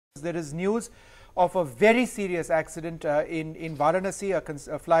There is news of a very serious accident in Varanasi.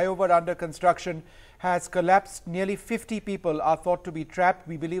 A flyover under construction has collapsed. Nearly 50 people are thought to be trapped.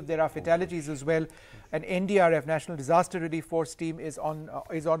 We believe there are fatalities as well. An NDRF, National Disaster Relief Force team, is on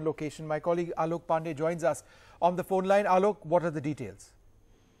location. My colleague Alok Pandey joins us on the phone line. Alok, what are the details?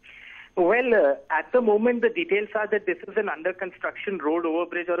 Well, at the moment, the details are that this is an under construction road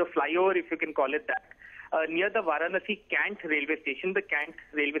overbridge, or a flyover, if you can call it that, near the Varanasi Cant railway station. The Cant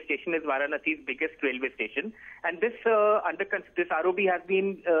railway station is Varanasi's biggest railway station, and this ROB has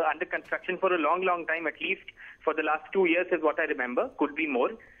been under construction for a long time, at least for the last 2 years, is what I remember. Could be more.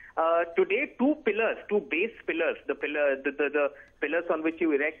 Today, two base pillars, the pillars on which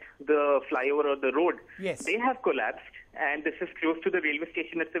you erect the flyover or the road, yes, they have collapsed, and this is close to the railway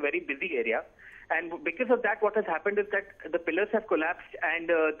station. It's a very busy area, and because of that, what has happened is that the pillars have collapsed, and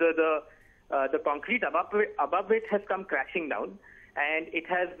the concrete above it has come crashing down, and it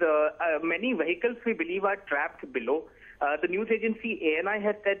has many vehicles, we believe, are trapped below. The news agency ANI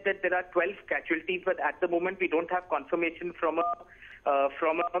has said that there are 12 casualties, but at the moment we don't have confirmation from a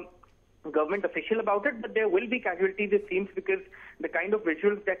government official about it. But there will be casualties, it seems, because the kind of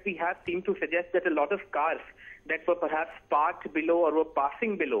visuals that we have seem to suggest that a lot of cars that were perhaps parked below or were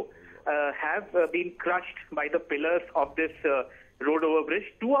passing below have been crushed by the pillars of this road overbridge.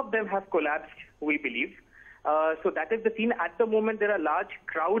 Two of them have collapsed, we believe. So that is the scene. At the moment, there are large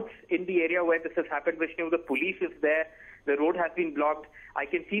crowds in the area where this has happened. Vishnu, the police is there. The road has been blocked. I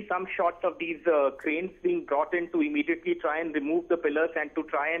can see some shots of these cranes being brought in to immediately try and remove the pillars and to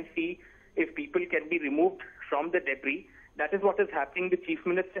try and see if people can be removed from the debris. That is what is happening. The Chief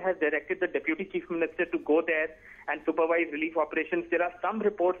Minister has directed the Deputy Chief Minister to go there and supervise relief operations. There are some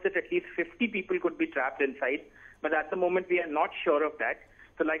reports that at least 50 people could be trapped inside, but at the moment we are not sure of that.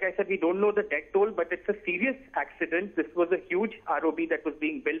 So like I said, we don't know the death toll, but it's a serious accident. This was a huge ROB that was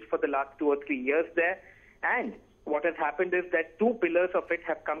being built for the last 2 or 3 years there, and what has happened is that two pillars of it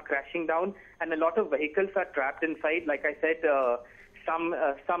have come crashing down, and a lot of vehicles are trapped inside. Like I said,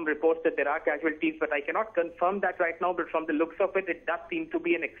 some reports that there are casualties, but I cannot confirm that right now. But from the looks of it, it does seem to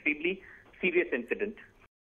be an extremely serious incident.